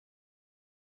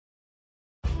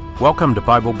Welcome to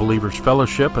Bible Believers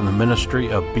Fellowship and the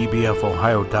ministry of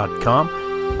bbfohio.com.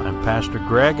 I'm Pastor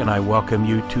Greg, and I welcome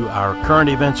you to our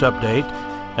current events update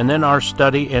and then our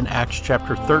study in Acts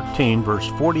chapter 13, verse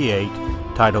 48,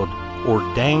 titled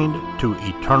Ordained to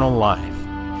Eternal Life.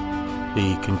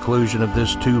 The conclusion of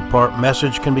this two-part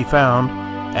message can be found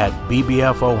at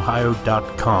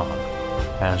bbfohio.com.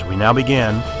 As we now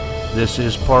begin, this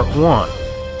is part one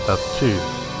of two.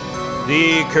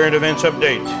 The current events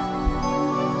update.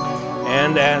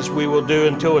 And as we will do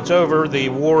until it's over, the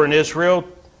war in Israel,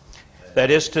 that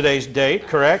is today's date,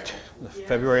 correct?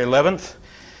 February 11th.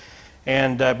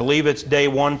 And I believe it's day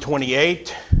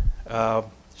 128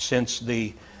 since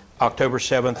the October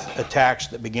 7th attacks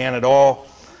that began it all.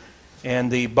 And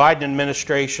the Biden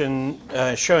administration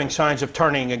showing signs of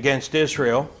turning against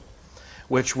Israel,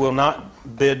 which will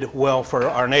not bid well for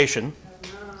our nation.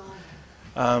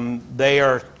 They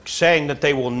are saying that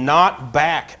they will not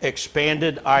back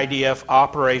expanded IDF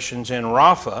operations in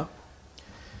Rafah.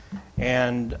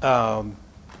 And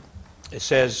it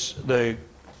says the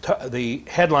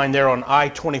headline there on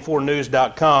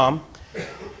i24news.com,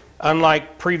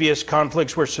 unlike previous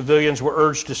conflicts where civilians were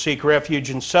urged to seek refuge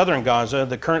in southern Gaza,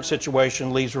 the current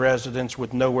situation leaves residents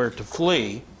with nowhere to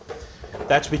flee.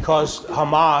 That's because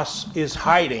Hamas is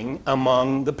hiding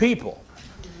among the people.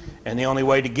 And the only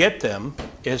way to get them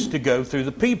is to go through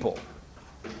the people.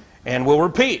 And we'll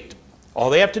repeat,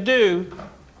 all they have to do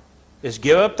is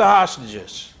give up the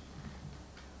hostages.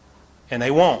 And they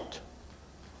won't.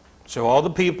 So all the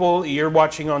people you're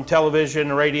watching on television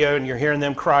and radio and you're hearing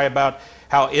them cry about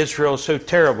how Israel is so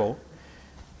terrible,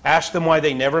 ask them why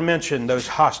they never mentioned those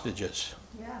hostages.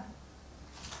 Yeah.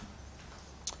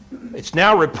 It's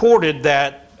now reported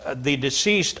that the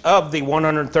deceased of the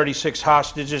 136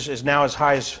 hostages is now as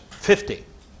high as 50.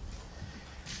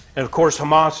 And of course,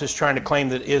 Hamas is trying to claim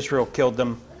that Israel killed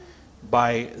them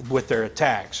with their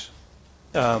attacks.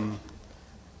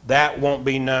 That won't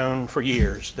be known for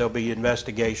years. There'll be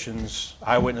investigations,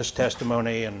 eyewitness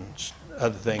testimony, and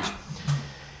other things.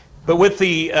 But with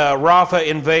the Rafah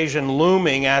invasion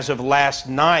looming as of last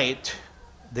night,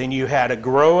 then you had a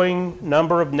growing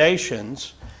number of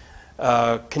nations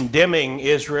condemning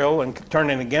Israel and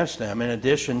turning against them, in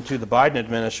addition to the Biden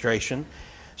administration.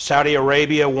 Saudi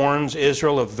Arabia warns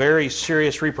Israel of very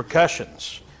serious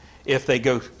repercussions if they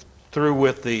go through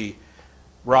with the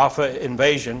Rafah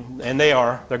invasion, and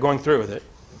they're going through with it.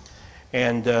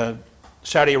 And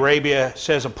Saudi Arabia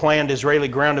says a planned Israeli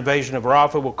ground invasion of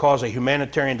Rafah will cause a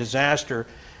humanitarian disaster.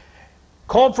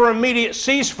 Called for immediate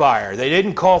ceasefire. They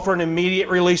didn't call for an immediate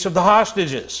release of the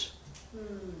hostages.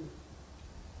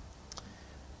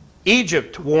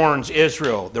 Egypt warns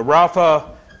Israel the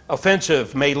Rafah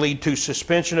offensive may lead to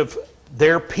suspension of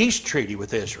their peace treaty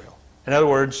with Israel. In other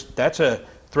words, that's a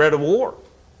threat of war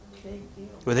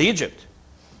with Egypt.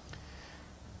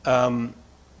 And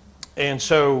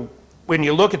so when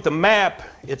you look at the map,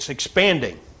 it's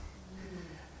expanding.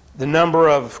 The number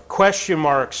of question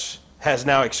marks has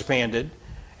now expanded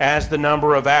as the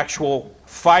number of actual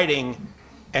fighting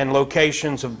and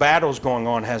locations of battles going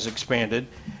on has expanded.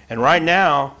 And right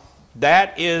now,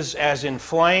 that is as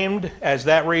inflamed as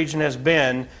that region has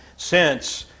been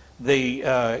since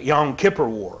the Yom Kippur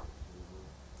War.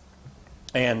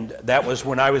 And that was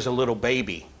when I was a little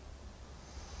baby.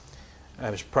 I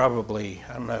was probably,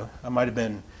 I don't know, I might have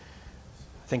been,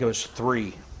 I think I was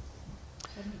 3.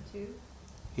 72?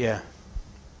 Yeah.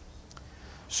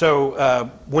 So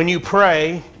when you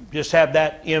pray, just have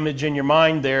that image in your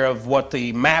mind there of what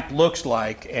the map looks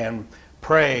like and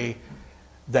pray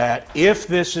that if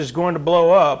this is going to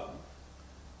blow up,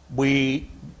 we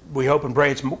hope and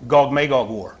pray it's Gog-Magog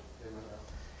war.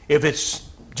 If it's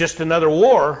just another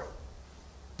war,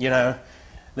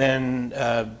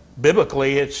 then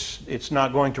biblically it's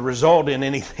not going to result in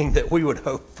anything that we would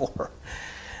hope for.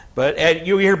 But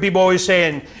you hear people always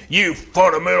saying, you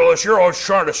fundamentalists, you're always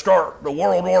trying to start the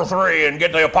World War III and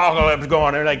get the apocalypse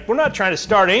going. They're like, we're not trying to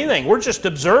start anything. We're just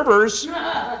observers.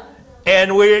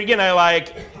 And we're,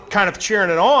 kind of cheering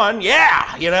it on.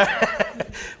 Yeah,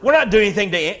 We're not doing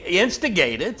anything to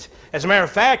instigate it. As a matter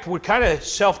of fact, we're kind of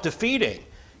self-defeating,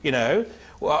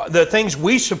 the things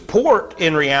we support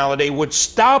in reality would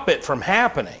stop it from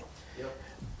happening. Yep.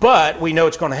 But we know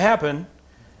it's going to happen.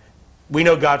 We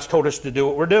know God's told us to do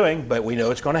what we're doing, but we know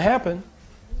it's going to happen,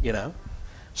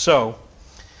 So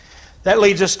that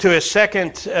leads us to a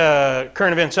second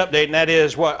current events update, and that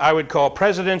is what I would call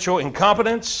presidential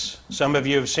incompetence. Some of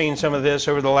you have seen some of this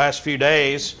over the last few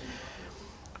days.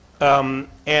 And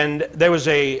there was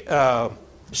a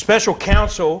special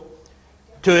counsel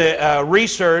to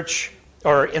research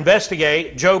or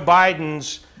investigate Joe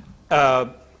Biden's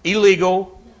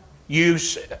illegal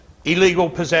use, illegal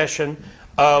possession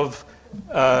of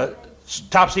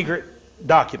top secret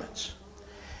documents.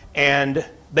 And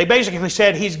they basically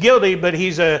said he's guilty, but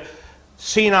he's a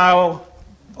senile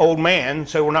old man,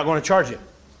 so we're not going to charge him.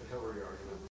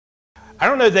 I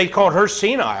don't know if they called her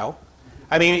senile.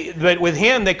 I mean, but with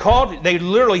him, they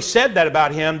literally said that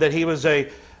about him, that he was a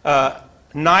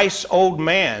nice old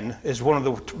man, is one of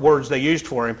the words they used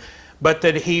for him, but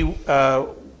that he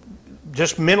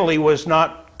just mentally was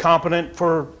not competent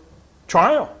for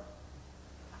trial.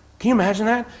 Can you imagine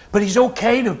that? But he's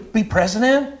okay to be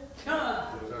president?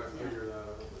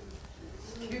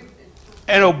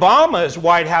 And Obama is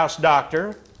White House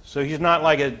doctor, so he's not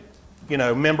like a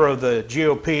member of the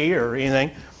GOP or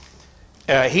anything.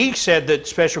 He said that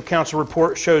special counsel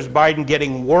report shows Biden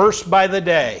getting worse by the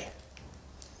day.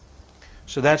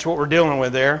 So that's what we're dealing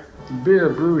with there. Beer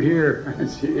brewed here,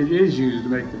 it is used to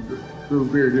make the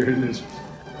brewed beer during this.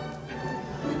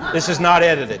 This is not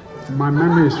edited. My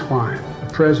memory is fine.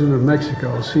 The president of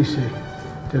Mexico, Sisi,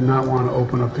 did not want to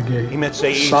open up the gate. He meant to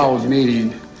say Egypt. Solid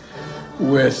meeting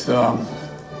with the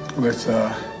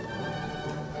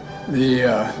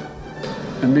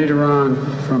Mitterrand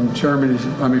from Germany,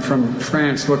 from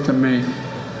France, looked at me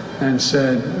and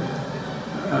said,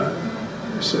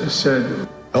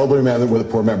 elderly man with a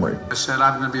poor memory. I said,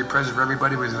 I'm going to be a president for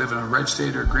everybody, whether they live in a red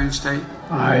state or a green state.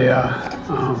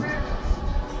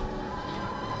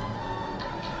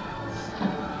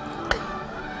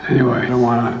 Anyway, I don't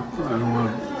want to.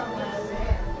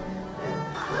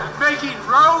 Making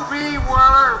Roe v.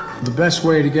 Wade. The best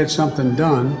way to get something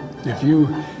done, if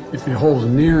it holds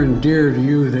near and dear to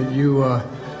you that you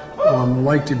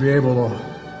like to be able to.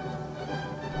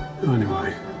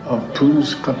 Anyway,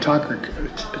 Putin's kleptocracy.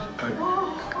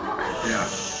 Yeah.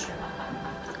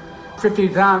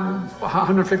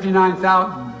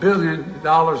 $159 billion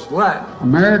left.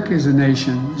 America is a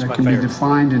nation that can be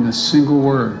defined in a single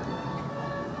word.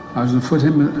 I was going to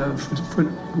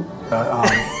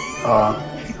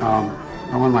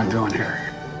what am I doing here?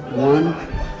 1,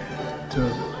 2.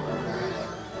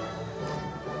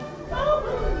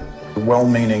 A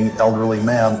well-meaning elderly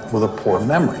man with a poor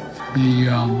memory.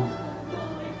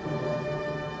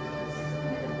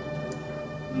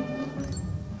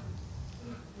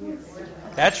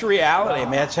 That's reality. I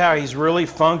mean, that's how he's really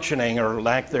functioning, or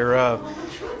lack thereof.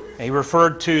 He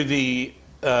referred to the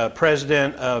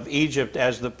president of Egypt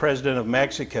as the president of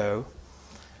Mexico,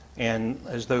 and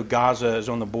as though Gaza is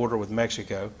on the border with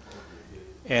Mexico.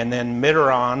 And then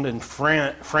Mitterrand in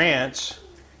France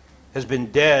has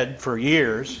been dead for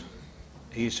years.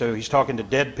 So he's talking to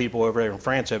dead people over there in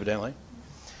France, evidently.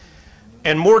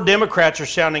 And more Democrats are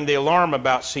sounding the alarm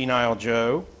about senile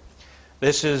Joe.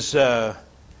 This is, I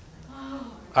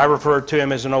refer to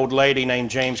him as an old lady named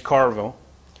James Carville.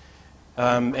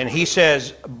 And he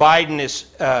says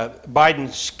Biden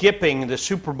skipping the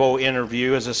Super Bowl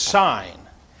interview is a sign.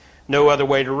 No other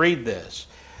way to read this.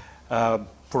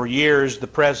 For years, the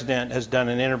president has done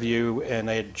an interview and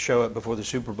they'd show it before the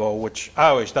Super Bowl, which I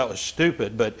always thought was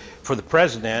stupid, but for the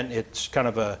president, it's kind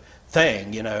of a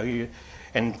thing,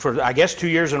 and for, I guess, 2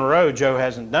 years in a row, Joe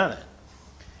hasn't done it.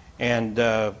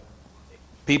 And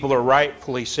people are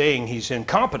rightfully saying he's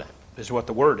incompetent, is what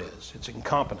the word is. It's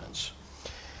incompetence.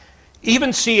 Even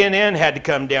CNN had to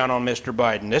come down on Mr.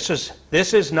 Biden.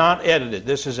 This is not edited.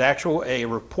 This is a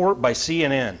report by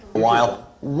CNN. While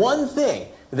one thing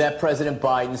that President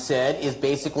Biden said is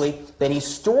basically that he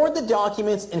stored the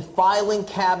documents in filing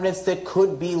cabinets that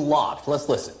could be locked. Let's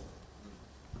listen.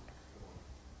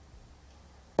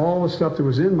 All the stuff that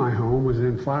was in my home was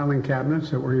in filing cabinets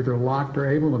that were either locked or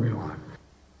able to be locked.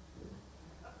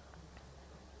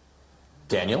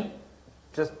 Daniel?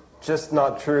 Just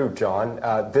not true, John.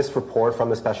 This report from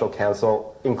the special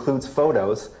counsel includes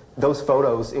photos. Those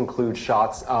photos include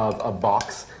shots of a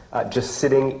box just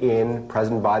sitting in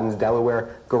President Biden's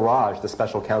Delaware garage. The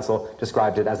special counsel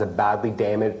described it as a badly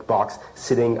damaged box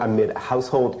sitting amid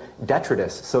household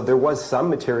detritus. So there was some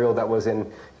material that was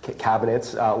in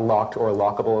cabinets, locked or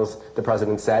lockable, as the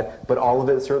president said, but all of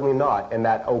it certainly not. And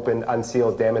that open,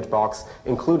 unsealed, damaged box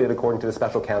included, according to the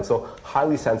special counsel,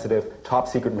 highly sensitive, top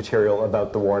secret material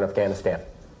about the war in Afghanistan.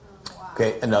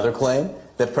 Okay, another claim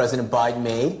that President Biden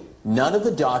made, none of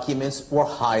the documents were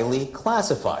highly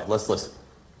classified. Let's listen.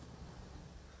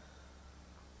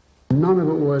 None of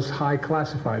it was high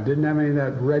classified. Didn't have any of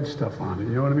that red stuff on it.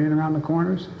 You know what I mean? Around the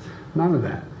corners? None of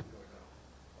that.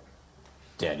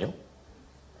 Daniel?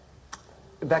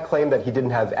 that claim that he didn't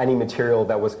have any material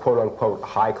that was quote-unquote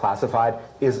high classified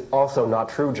is also not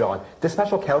true, John. The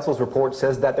special counsel's report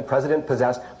says that the president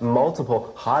possessed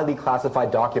multiple highly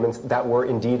classified documents that were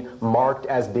indeed marked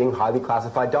as being highly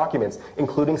classified documents,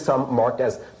 including some marked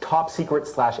as top secret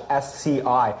 /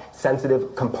 SCI, sensitive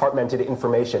compartmented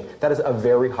information. That is a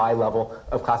very high level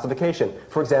of classification.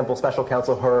 For example, special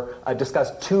counsel Herr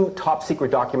discussed 2 top secret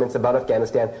documents about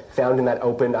Afghanistan found in that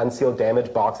open, unsealed,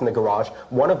 damaged box in the garage,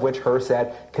 one of which Herr said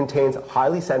contains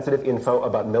highly sensitive info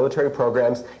about military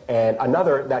programs, and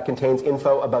another that contains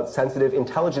info about sensitive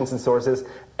intelligence and sources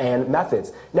and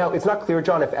methods. Now, it's not clear,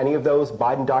 John, if any of those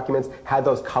Biden documents had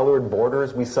those colored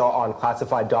borders we saw on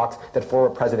classified docs that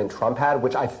former President Trump had,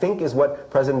 which I think is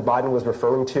what President Biden was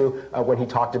referring to when he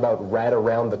talked about red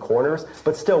around the corners.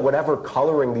 But still, whatever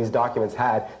coloring these documents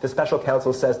had, the special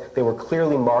counsel says they were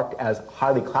clearly marked as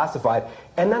highly classified.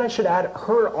 And then I should add,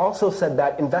 Herr also said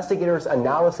that investigators'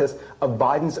 analysis of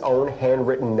Biden's own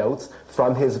handwritten notes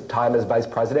from his time as vice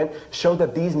president showed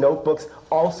that these notebooks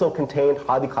also contained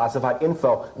highly classified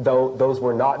info, though those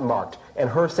were not marked. And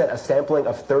Herr said a sampling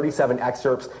of 37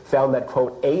 excerpts found that,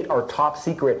 quote, 8 are top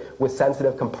secret with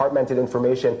sensitive compartmented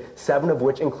information, 7 of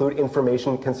which include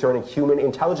information concerning human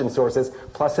intelligence sources,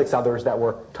 plus 6 others that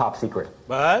were top secret.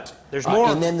 But there's more.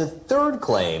 And then the third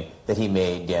claim that he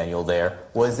made, Daniel, there,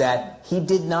 was that he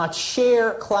did not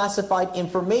share classified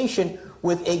information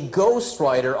with a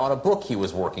ghostwriter on a book he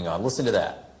was working on. Listen to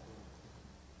that.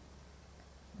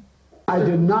 I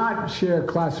did not share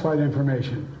classified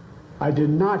information. I did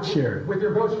not share it. With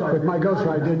your ghostwriter? With my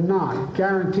ghostwriter, I did not.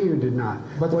 Guarantee you did not.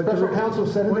 But the special counsel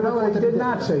said in the no, report they that did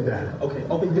not say that. Okay.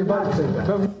 They did not say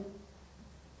that.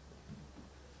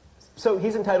 So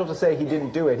he's entitled to say he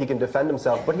didn't do it, he can defend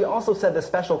himself, but he also said the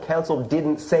special counsel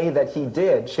didn't say that he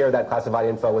did share that classified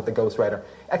info with the ghostwriter.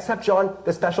 Except, John,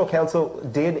 the special counsel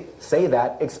did say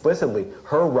that explicitly.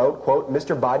 Herr wrote, quote,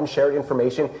 Mr. Biden shared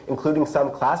information, including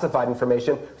some classified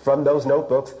information from those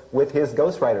notebooks with his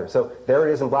ghostwriter. So there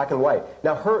it is in black and white.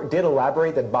 Now, Herr did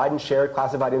elaborate that Biden shared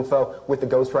classified info with the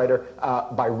ghostwriter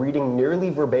by reading nearly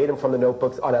verbatim from the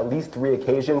notebooks on at least 3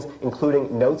 occasions,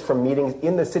 including notes from meetings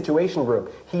in the Situation Room.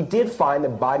 He did find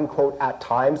that Biden, quote, at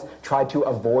times tried to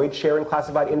avoid sharing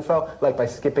classified info, like by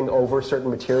skipping over certain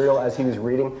material as he was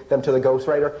reading them to the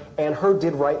ghostwriter. And Herr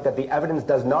did write that the evidence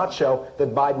does not show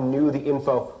that Biden knew the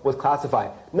info was classified.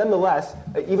 Nonetheless,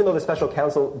 even though the special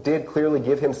counsel did clearly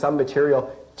give him some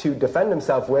material to defend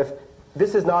himself with,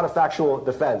 this is not a factual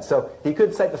defense. So he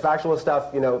could cite the factual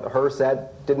stuff, Herr said,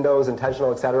 didn't know it was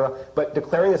intentional, etc. But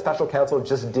declaring the special counsel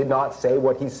just did not say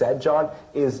what he said, John,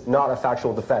 is not a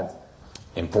factual defense.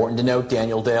 Important to note,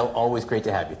 Daniel Dale, always great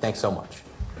to have you. Thanks so much.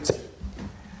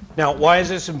 Now, why is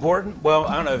this important? Well,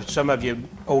 I don't know if some of you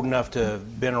old enough to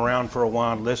have been around for a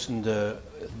while and listened to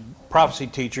prophecy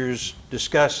teachers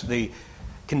discuss the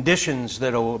conditions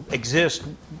that will exist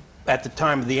at the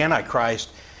time of the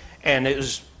Antichrist. And it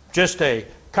was just a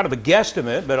kind of a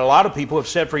guesstimate, but a lot of people have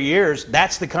said for years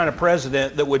that's the kind of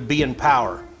president that would be in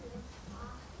power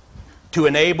to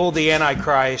enable the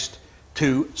Antichrist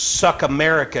to suck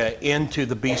America into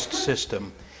the beast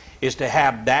system, is to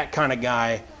have that kind of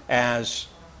guy as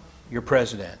your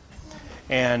president.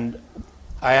 And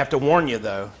I have to warn you,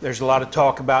 though, there's a lot of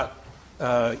talk about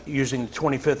using the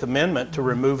 25th Amendment to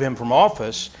remove him from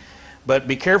office, but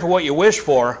be careful what you wish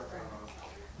for.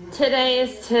 Today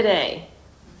is today,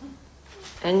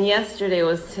 and yesterday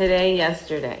was today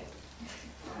yesterday.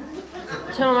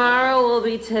 Tomorrow will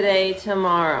be today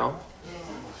tomorrow.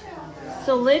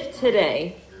 So live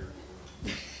today,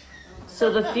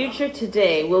 so the future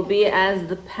today will be as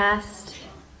the past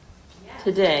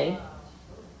today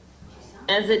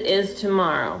as it is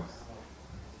tomorrow.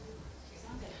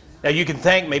 Now you can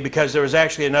thank me because there was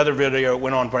actually another video that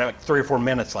went on for like 3 or 4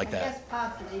 minutes like that.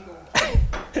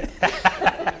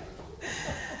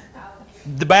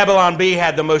 The Babylon Bee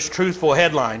had the most truthful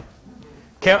headline.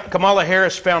 Kamala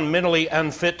Harris found mentally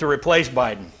unfit to replace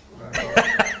Biden.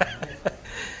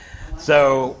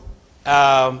 So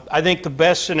I think the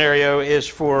best scenario is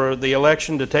for the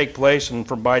election to take place and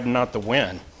for Biden not to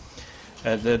win.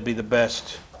 That'd be the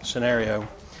best scenario.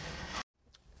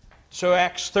 So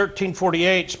Acts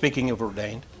 13:48, speaking of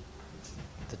ordained,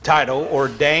 the title,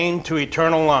 Ordained to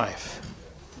Eternal Life.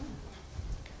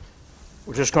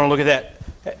 We're just going to look at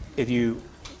that. If you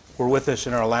were with us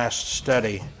in our last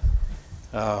study,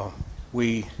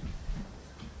 we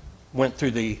went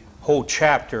through the whole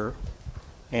chapter,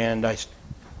 and I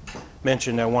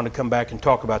mentioned I want to come back and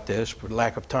talk about this. For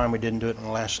lack of time, we didn't do it in the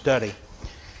last study.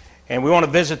 And we want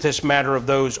to visit this matter of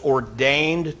those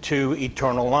ordained to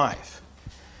eternal life,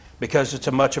 because it's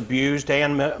a much abused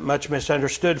and much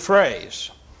misunderstood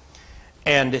phrase.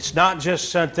 And it's not just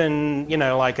something,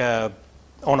 like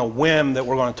on a whim that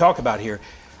we're going to talk about here.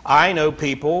 I know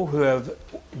people who have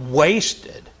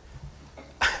wasted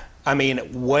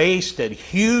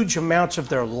huge amounts of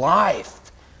their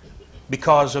life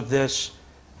because of this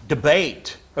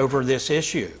debate over this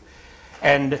issue.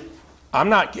 And I'm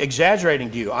not exaggerating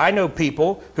to you. I know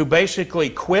people who basically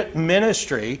quit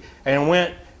ministry and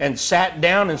went and sat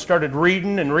down and started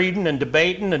reading and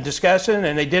debating and discussing,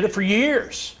 and they did it for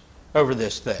years over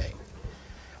this thing.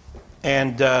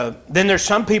 And then there's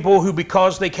some people who,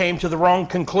 because they came to the wrong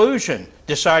conclusion,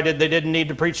 decided they didn't need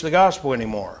to preach the gospel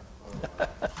anymore.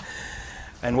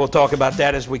 And we'll talk about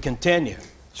that as we continue.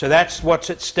 So that's what's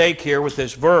at stake here with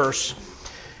this verse.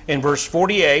 In verse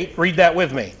 48, read that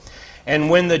with me. And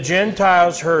when the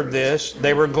Gentiles heard this,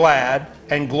 they were glad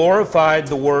and glorified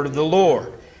the word of the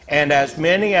Lord. And as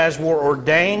many as were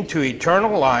ordained to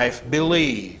eternal life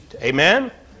believed.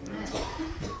 Amen?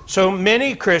 So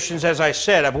many Christians, as I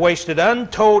said, have wasted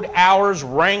untold hours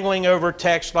wrangling over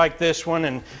texts like this one,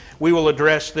 and we will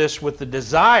address this with the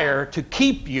desire to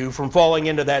keep you from falling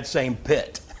into that same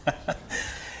pit.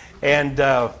 And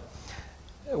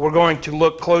we're going to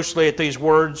look closely at these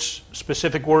words,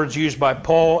 specific words used by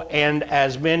Paul, and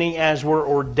as many as were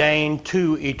ordained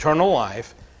to eternal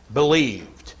life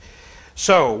believed.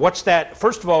 So, what's that?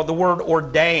 First of all, the word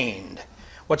ordained.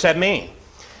 What's that mean?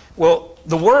 Well,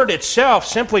 the word itself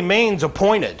simply means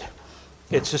appointed.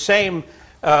 It's the same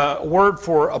word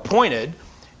for appointed,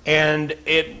 and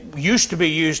it used to be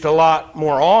used a lot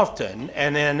more often.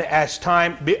 And then as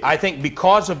time, I think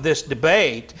because of this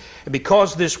debate,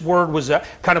 because this word was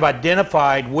kind of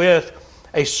identified with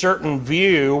a certain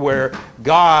view where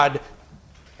God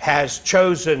has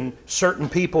chosen certain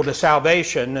people to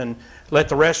salvation and let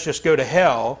the rest just go to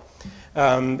hell,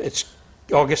 it's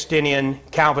Augustinian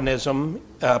Calvinism,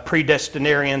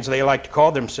 Predestinarians they like to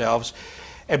call themselves.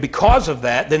 And because of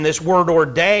that, then this word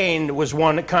ordained was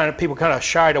one that people kind of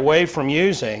shied away from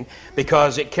using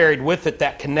because it carried with it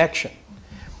that connection.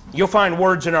 You'll find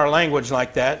words in our language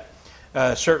like that,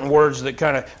 certain words that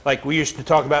kind of, like we used to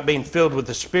talk about being filled with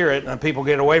the Spirit, and people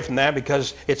get away from that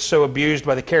because it's so abused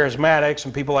by the charismatics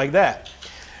and people like that.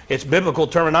 It's biblical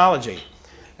terminology.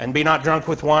 And be not drunk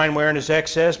with wine wherein is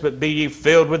excess, but be ye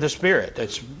filled with the Spirit.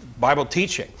 That's Bible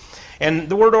teaching. And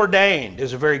the word ordained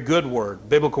is a very good word,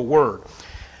 biblical word.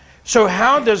 So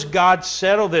how does God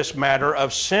settle this matter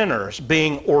of sinners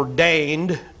being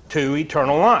ordained to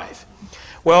eternal life?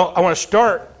 Well, I want to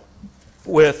start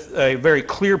with a very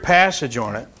clear passage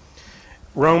on it.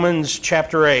 Romans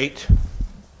chapter 8,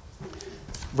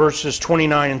 verses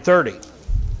 29 and 30.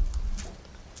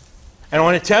 And I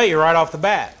want to tell you right off the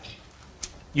bat,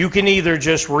 you can either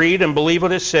just read and believe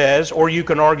what it says, or you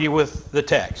can argue with the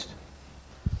text.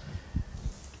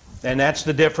 And that's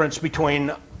the difference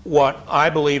between what I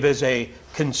believe is a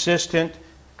consistent,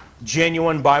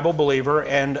 genuine Bible believer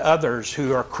and others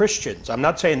who are Christians. I'm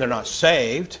not saying they're not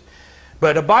saved,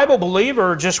 but a Bible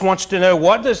believer just wants to know,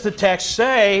 what does the text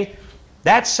say?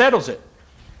 That settles it.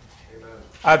 Amen.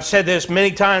 I've said this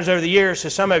many times over the years, so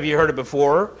some of you heard it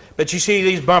before, but you see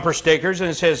these bumper stickers and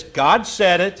it says, God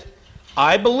said it,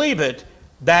 I believe it,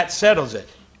 that settles it.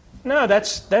 No,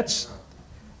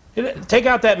 take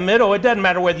out that middle. It doesn't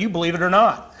matter whether you believe it or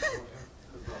not.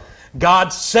 God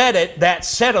said it, that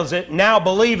settles it, now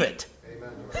believe it. Amen.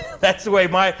 That's the way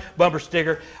my bumper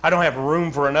sticker, I don't have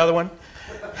room for another one.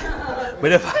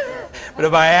 But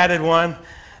if I added one,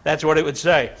 that's what it would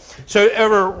say. So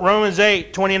over Romans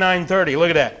 8, 29, 30, look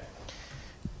at that.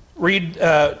 Read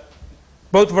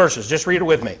both verses, just read it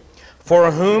with me.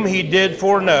 For whom he did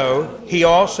foreknow, he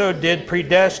also did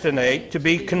predestinate to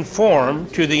be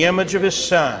conformed to the image of his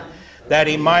Son, that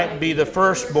he might be the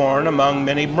firstborn among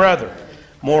many brethren.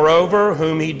 Moreover,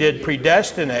 whom he did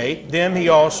predestinate, them he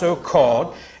also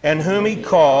called, and whom he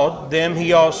called, them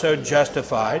he also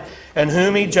justified, and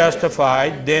whom he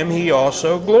justified, them he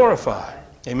also glorified.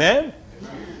 Amen?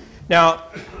 Now,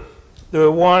 the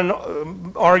one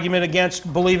argument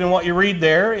against believing what you read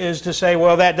there is to say,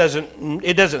 well, it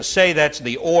doesn't say that's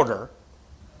the order.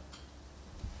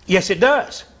 Yes, it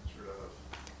does.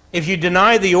 If you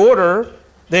deny the order,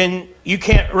 then you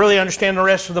can't really understand the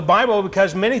rest of the Bible,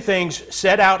 because many things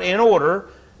set out in order,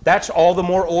 that's all the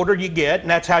more order you get, and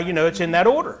that's how you know it's in that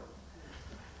order.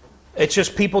 It's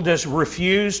just people just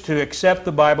refuse to accept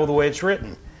the Bible the way it's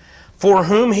written. For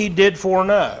whom he did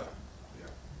foreknow.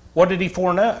 What did he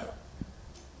foreknow?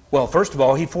 Well, first of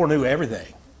all, he foreknew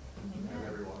everything.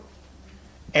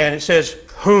 And it says,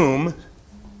 whom,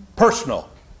 personal.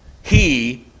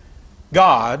 He,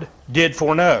 God, did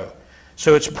foreknow.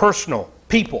 So it's personal,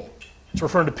 people. It's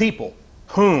referring to people.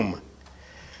 Whom.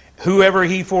 whoever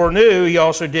he foreknew, he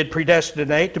also did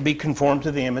predestinate to be conformed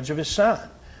to the image of his Son.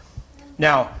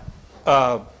 Now,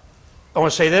 I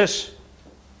want to say this.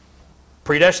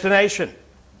 Predestination.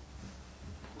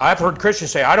 I've heard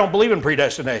Christians say, I don't believe in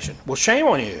predestination. Well, shame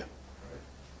on you.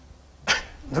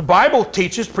 The Bible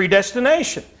teaches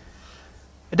predestination.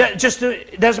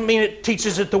 It doesn't mean it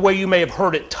teaches it the way you may have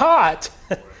heard it taught.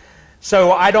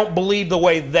 So I don't believe the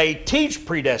way they teach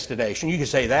predestination. You can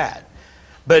say that.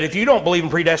 But if you don't believe in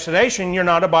predestination, you're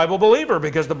not a Bible believer,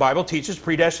 because the Bible teaches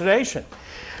predestination.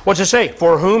 What's it say?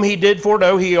 For whom he did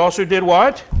foreknow, he also did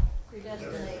what?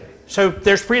 Predestinate. So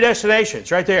there's predestination.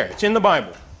 It's right there. It's in the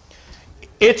Bible.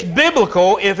 It's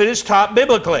biblical if it is taught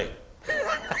biblically.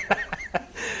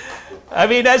 I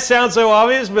mean, that sounds so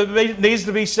obvious, but it needs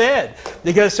to be said,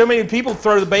 because so many people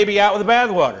throw the baby out with the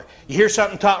bathwater. You hear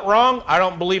something taught wrong, I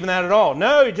don't believe in that at all.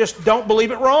 No, you just don't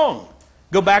believe it wrong.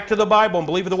 Go back to the Bible and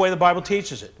believe it the way the Bible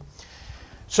teaches it.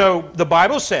 So the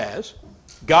Bible says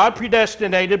God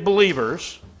predestinated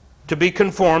believers to be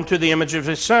conformed to the image of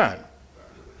his Son.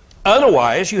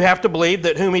 Otherwise, you have to believe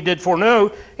that whom he did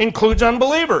foreknow includes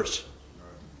unbelievers.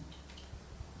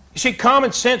 You see,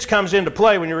 common sense comes into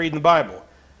play when you're reading the Bible.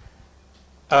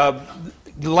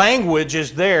 Language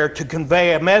is there to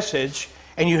convey a message,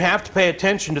 and you have to pay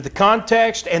attention to the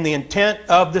context and the intent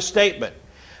of the statement.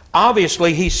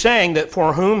 Obviously, he's saying that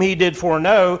for whom he did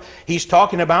foreknow, he's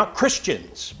talking about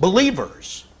Christians,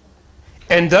 believers.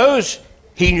 And those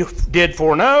he did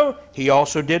foreknow, he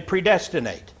also did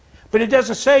predestinate. But it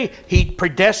doesn't say he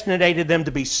predestinated them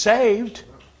to be saved.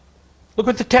 Look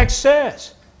what the text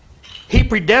says. He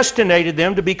predestinated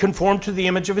them to be conformed to the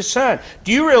image of his Son.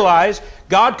 Do you realize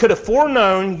God could have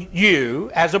foreknown you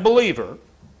as a believer,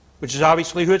 which is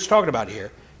obviously who it's talking about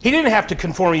here. He didn't have to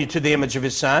conform you to the image of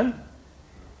his Son.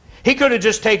 He could have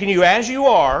just taken you as you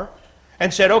are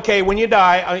and said, okay, when you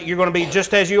die, you're going to be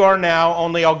just as you are now,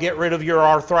 only I'll get rid of your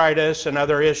arthritis and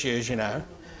other issues, you know.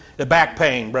 The back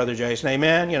pain, Brother Jason,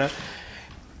 amen, you know.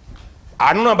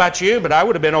 I don't know about you, but I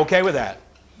would have been okay with that.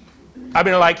 I've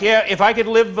been like, yeah, if I could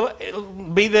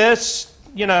be this,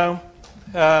 you know,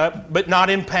 but not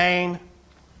in pain,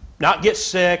 not get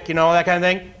sick, you know, that kind of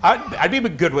thing, I'd be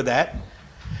good with that.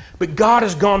 But God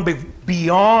has gone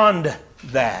beyond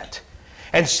that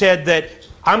and said that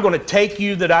I'm going to take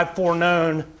you that I've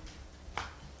foreknown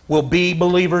will be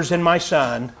believers in my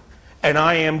Son, and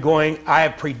I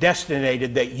have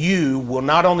predestinated that you will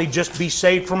not only just be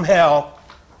saved from hell,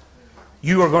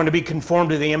 you are going to be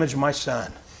conformed to the image of my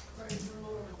Son.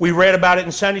 We read about it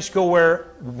in Sunday school where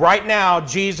right now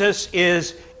Jesus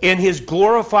is in his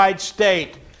glorified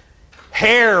state.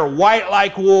 Hair white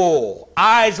like wool,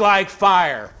 eyes like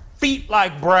fire, feet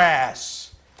like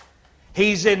brass.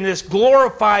 He's in this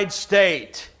glorified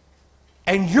state.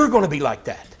 And you're going to be like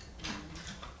that.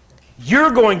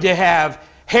 You're going to have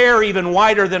hair even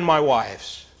whiter than my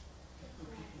wife's.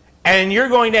 And you're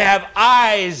going to have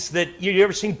eyes that, you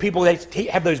ever seen people that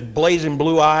have those blazing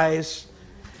blue eyes?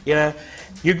 You know?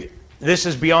 This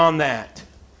is beyond that.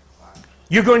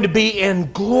 You're going to be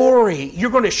in glory. You're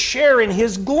going to share in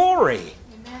his glory.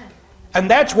 Amen. And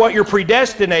that's what you're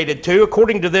predestinated to.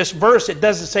 According to this verse, it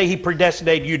doesn't say he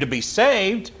predestinated you to be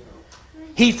saved.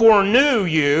 He foreknew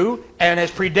you and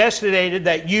has predestinated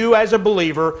that you as a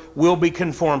believer will be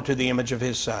conformed to the image of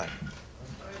his Son.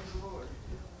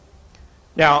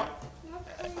 Now,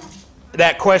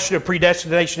 that question of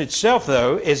predestination itself,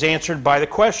 though, is answered by the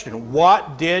question,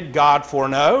 what did God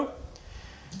foreknow?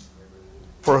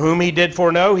 For whom he did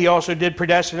foreknow, he also did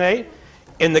predestinate.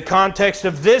 In the context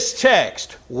of this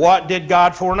text, what did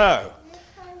God foreknow?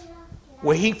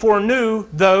 Well, he foreknew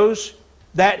those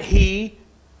that he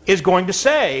is going to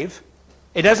save.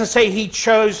 It doesn't say he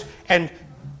chose and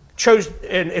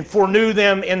foreknew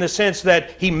them in the sense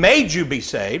that he made you be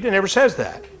saved. It never says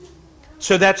that.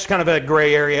 So that's kind of a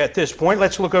gray area at this point.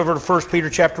 Let's look over to 1 Peter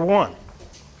chapter 1.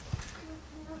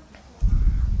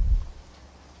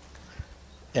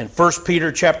 And 1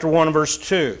 Peter chapter 1 verse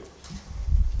 2.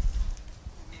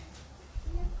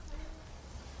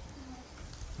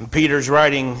 And Peter's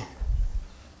writing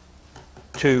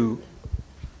to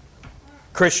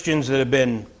Christians that have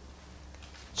been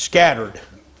scattered.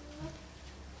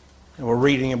 And we're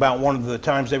reading about one of the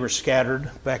times they were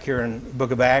scattered back here in the book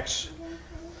of Acts,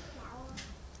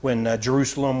 when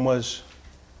Jerusalem was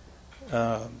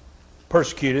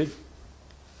persecuted.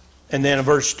 And then in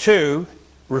verse 2,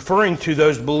 referring to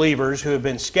those believers who have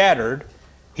been scattered,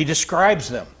 he describes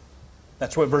them.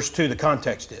 That's what verse 2, the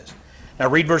context is. Now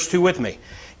read verse 2 with me.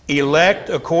 Elect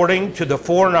according to the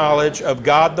foreknowledge of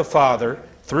God the Father,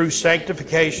 through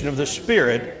sanctification of the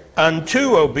Spirit,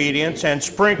 unto obedience and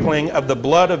sprinkling of the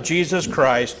blood of Jesus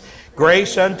Christ,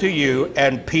 grace unto you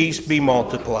and peace be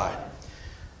multiplied.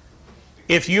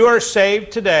 If you are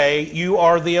saved today, you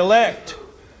are the elect.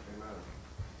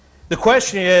 The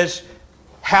question is,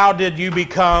 how did you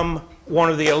become one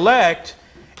of the elect?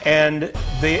 And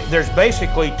there's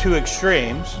basically two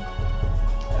extremes.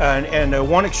 And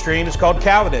one extreme is called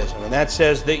Calvinism, and that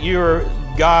says that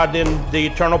God in the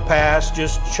eternal past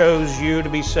just chose you to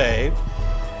be saved.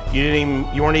 You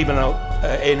weren't even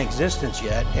in existence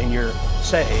yet, and you're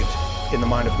saved in the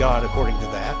mind of God according to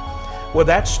that. Well,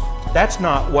 that's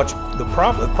not what's the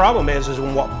problem. The problem is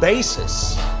on what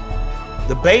basis.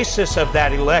 The basis of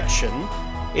that election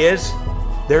is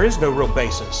there is no real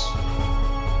basis.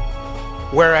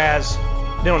 Whereas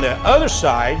on the other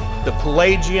side, the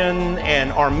Pelagian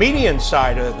and Arminian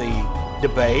side of the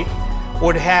debate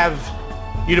would have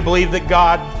you to believe that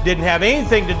God didn't have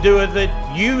anything to do with it.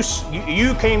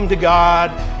 You came to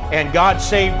God, and God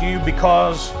saved you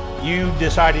because you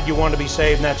decided you wanted to be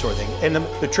saved and that sort of thing. And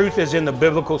the truth is in the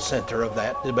biblical center of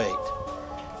that debate.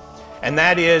 And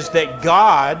that is that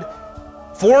God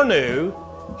foreknew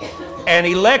and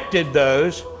elected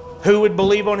those who would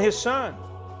believe on His Son.